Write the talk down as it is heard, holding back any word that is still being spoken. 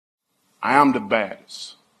I am the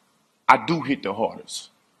baddest. I do hit the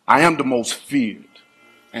hardest. I am the most feared.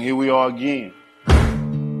 And here we are again.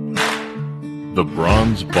 The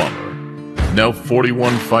Bronze Bomber, now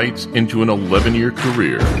 41 fights into an 11-year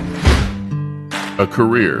career. A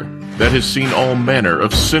career that has seen all manner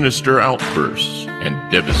of sinister outbursts and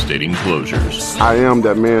devastating closures. I am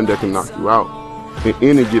that man that can knock you out in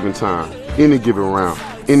any given time, any given round,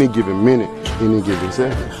 any given minute, any given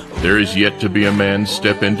second. There is yet to be a man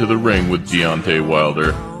step into the ring with Deontay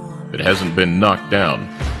Wilder that hasn't been knocked down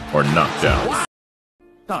or knocked out.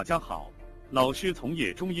 大家好，老师从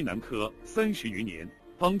业中医男科30余年，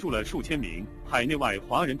帮助了数千名海内外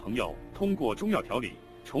华人朋友通过中药调理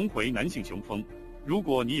重回男性雄风。如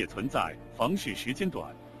果你也存在房事时间短、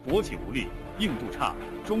勃起无力、硬度差、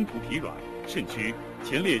中途疲软、肾虚、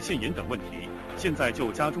前列腺炎等问题，现在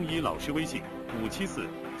就加中医老师微信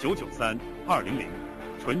574-993-200，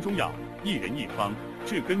纯中药，一人一方，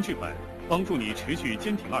治根治本，帮助你持续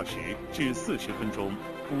坚挺20至40分钟，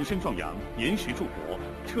补肾壮阳，延时助勃，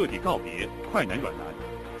彻底告别快男软男。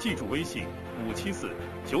记住微信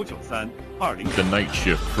574-993-200。 The night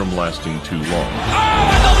shift from lasting too long.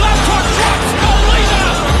 Oh, and the left hook drops Molina!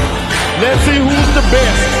 Let's see who's the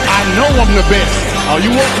best. I know I'm the best. Are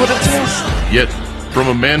you up for the test? Yet, from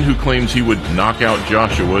a man who claims he would knock out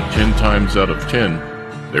Joshua 10 times out of 10,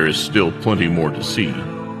 there is still plenty more to see.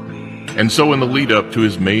 And so in the lead-up to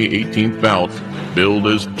his May 18th bout, billed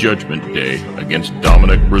as Judgment Day against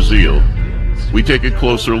Dominic Breazeale, we take a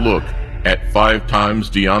closer look at 5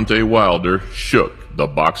 times Deontay Wilder shook the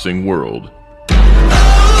boxing world.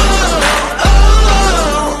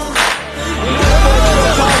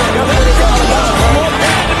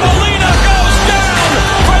 Molina goes down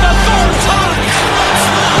for the 3rd time!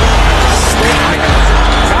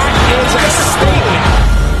 That is a statement!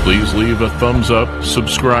 Please leave a thumbs up,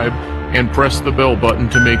 subscribe, and press the bell button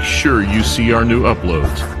to make sure you see our new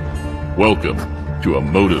uploads. Welcome to a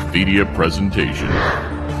Motivedia presentation.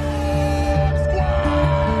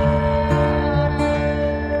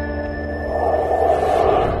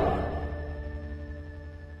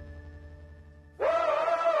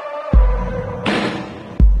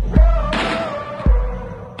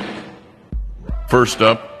 First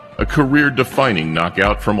up, a career-defining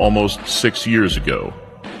knockout from almost 6 years ago.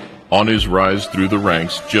 On his rise through the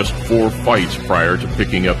ranks just 4 fights prior to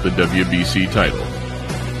picking up the WBC title,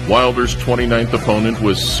 Wilder's 29th opponent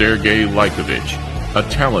was Sergey Likovich, a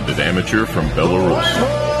talented amateur from Belarus.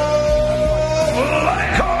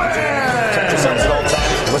 Protect yourselves at all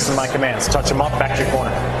times. Listen to my commands. Touch him up, back to your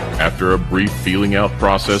corner. After a brief feeling-out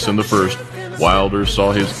process in the first, Wilder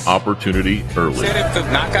saw his opportunity early. If the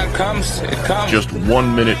knockout comes, it comes. Just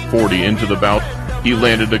 1 minute 40 into the bout, he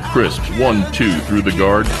landed a crisp 1-2 through the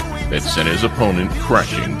guard that sent his opponent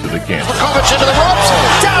crashing to the canvas. Likovich into the ropes,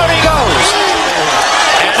 down he goes!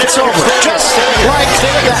 And it's over, just like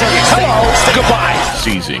that. Hello, goodbye.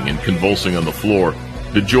 Seizing and convulsing on the floor,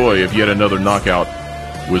 the joy of yet another knockout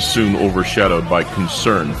was soon overshadowed by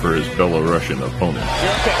concern for his Belarusian opponent.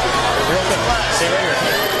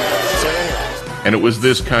 And it was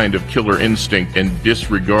this kind of killer instinct and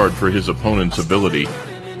disregard for his opponent's ability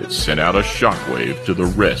that sent out a shockwave to the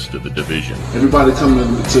rest of the division. Everybody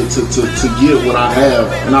coming to get what I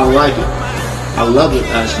have, and I like it. I love it,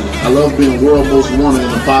 actually. I love being world most wanted in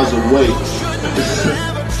a positive way.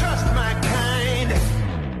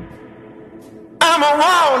 I'm a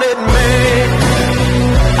wanted man.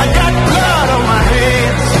 I got blood on my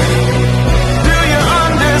hands. Do you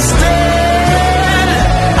understand?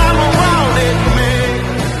 I'm a wanted man.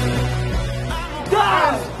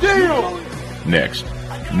 Next,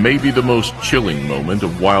 maybe the most chilling moment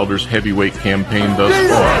of Wilder's heavyweight campaign thus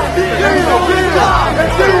far.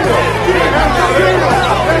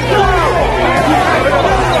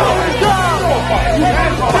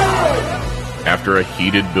 After a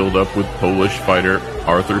heated build-up with Polish fighter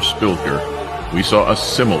Arthur Spilker, we saw a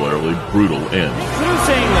similarly brutal end.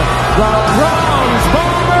 Introducing the Bronze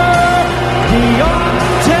Bomber,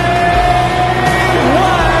 Deontay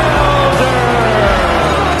Wilder!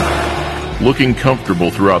 Looking comfortable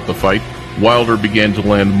throughout the fight, Wilder began to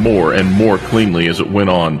land more and more cleanly as it went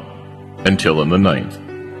on, until in the 9th,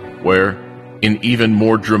 where, in even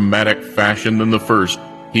more dramatic fashion than the first,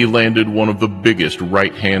 he landed one of the biggest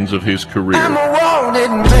right hands of his career. I'm a wanted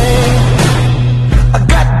man. I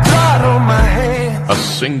got blood on my hands. A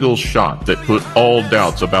single shot that put all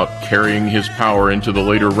doubts about carrying his power into the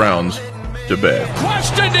later rounds to bed.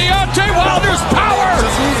 Question Deontay Wilder's power!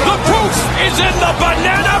 The proof is in the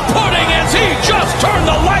banana pudding as he just turned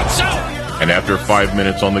the lights out! And after 5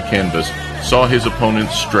 minutes on the canvas, saw his opponent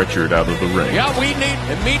stretchered out of the ring. Yeah, we need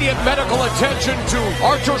immediate medical attention to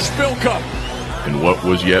Artur Szpilka. And what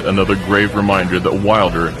was yet another grave reminder that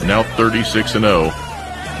Wilder, now 36-0,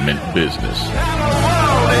 meant business.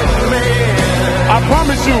 I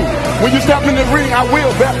promise you, when you step in the ring, I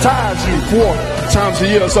will baptize you 4 times a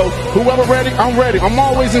year. So whoever ready, I'm ready. I'm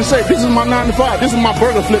always in shape. This is my 9 to 5. This is my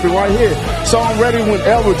burger flipping right here. So I'm ready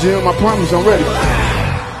whenever, Jim. I promise I'm ready.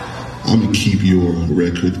 I'm going to keep your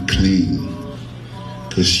record clean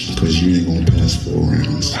because you ain't going to pass 4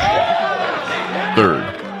 rounds. Third,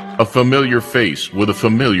 a familiar face with a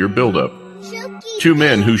familiar buildup. 2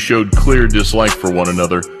 men who showed clear dislike for one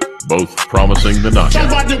another, both promising the knockout. I'm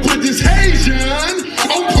about to put this Haitian on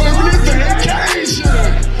permanent vacation.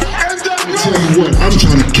 I tell you what, I'm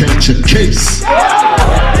trying to catch a case.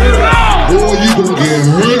 Boy, you gonna get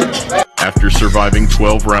hurt. After surviving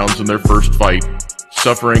 12 rounds in their first fight,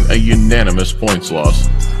 suffering a unanimous points loss,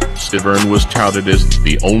 Stiverne was touted as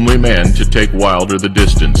the only man to take Wilder the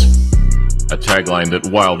distance, a tagline that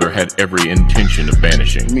Wilder had every intention of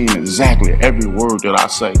banishing. I mean exactly every word that I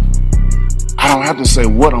say. I don't have to say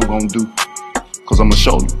what I'm going to do, because I'm going to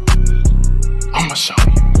show you. I'm going to show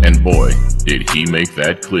you. And boy, did he make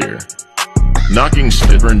that clear. Knocking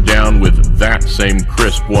Stiverne down with that same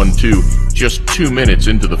crisp 1-2 just 2 minutes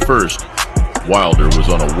into the first, Wilder was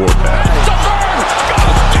on a warpath.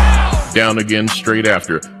 Down again straight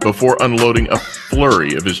after, before unloading a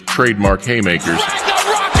flurry of his trademark haymakers.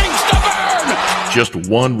 Just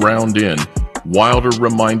 1 round in, Wilder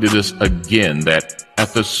reminded us again that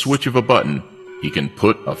at the switch of a button, he can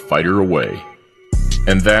put a fighter away.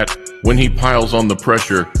 And that, when he piles on the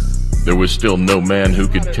pressure, there was still no man who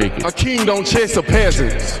could take it. A king don't chase a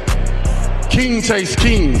peasant. King chase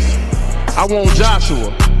kings. I want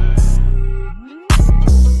Joshua.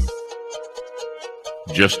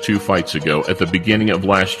 Just 2 fights ago, at the beginning of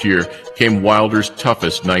last year, came Wilder's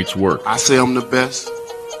toughest night's work. I say I'm the best.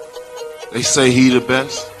 They say he the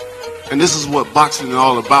best. And this is what boxing is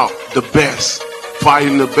all about. The best.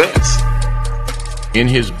 Fighting the best. In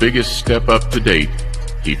his biggest step up to date,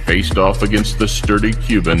 he faced off against the sturdy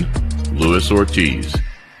Cuban, Luis Ortiz.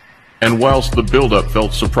 And whilst the build-up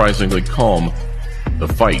felt surprisingly calm, the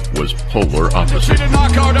fight was polar opposite.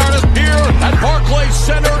 Knockout artist here at Barclays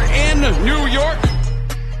Center in New York.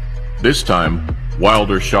 This time,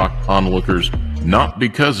 Wilder shocked onlookers not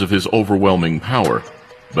because of his overwhelming power,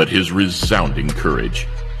 but his resounding courage.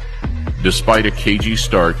 Despite a cagey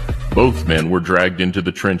start, both men were dragged into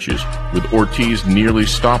the trenches, with Ortiz nearly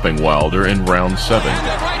stopping Wilder in round 7.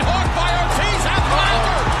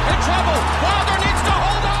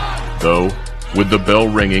 Though, with the bell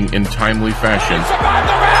ringing in timely fashion,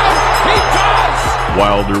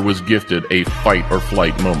 Wilder was gifted a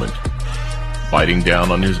fight-or-flight moment. Biting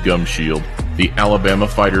down on his gum shield, the Alabama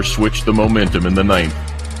fighter switched the momentum in the 9th,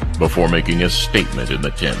 before making a statement in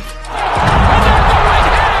the 10th.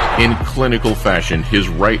 In clinical fashion, his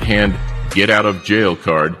right hand get-out-of-jail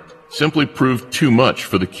card simply proved too much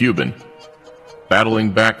for the Cuban,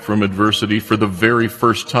 battling back from adversity for the very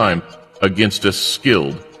first time against a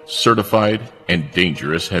skilled, certified, and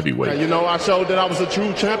dangerous heavyweight. You know, I showed that I was a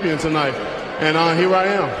true champion tonight, and here I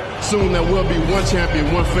am. Soon there will be one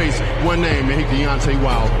champion, one face, one name, and he's Deontay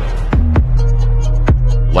Wilder.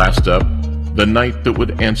 Last up, the night that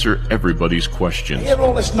would answer everybody's questions. I hear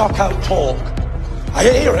all this knockout talk. I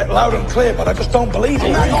hear it loud and clear, but I just don't believe it.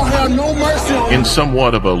 I'm not gonna have no mercy on In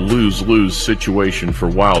somewhat of a lose-lose situation for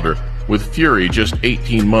Wilder, with Fury just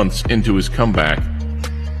 18 months into his comeback,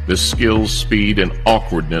 the skills, speed, and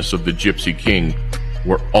awkwardness of the Gypsy King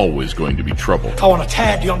were always going to be trouble. I want to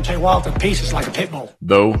tear Deontay Wilder to pieces like a pit bull.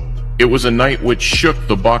 Though, it was a night which shook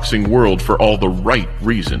the boxing world for all the right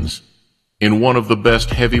reasons. In one of the best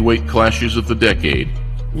heavyweight clashes of the decade,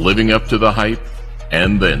 living up to the hype,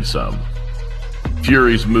 and then some.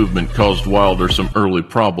 Fury's movement caused Wilder some early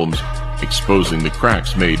problems, exposing the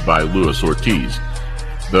cracks made by Luis Ortiz.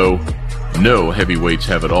 Though, no heavyweights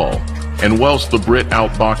have it all, and whilst the Brit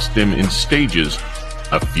outboxed him in stages,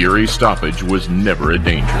 a Fury stoppage was never a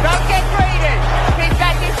danger. Don't get greedy! Keep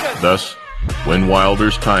that distance! Thus, when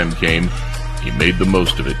Wilder's time came, he made the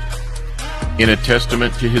most of it. In a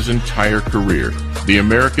testament to his entire career, the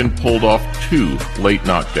American pulled off 2 late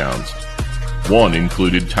knockdowns. One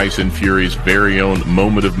included Tyson Fury's very own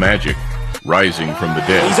moment of magic, rising from the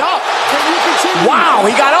dead. He's up! Wow,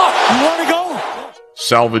 he got up! You want to go?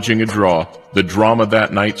 Salvaging a draw, the drama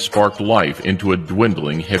that night sparked life into a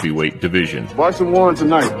dwindling heavyweight division. Boxing won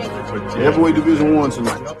tonight. Heavyweight division won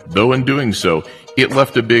tonight. Though in doing so, it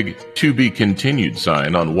left a big to-be-continued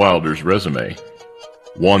sign on Wilder's resume.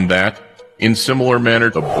 One that, In similar manner,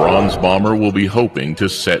 the Bronze Bomber will be hoping to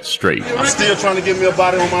set straight. I'm still trying to get me a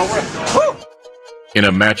body on my record. In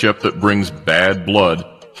a matchup that brings bad blood,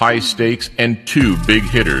 high stakes, and 2 big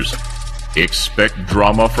hitters, expect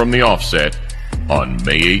drama from the offset on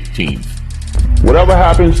May 18th. Whatever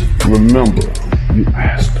happens, remember, you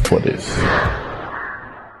asked for this.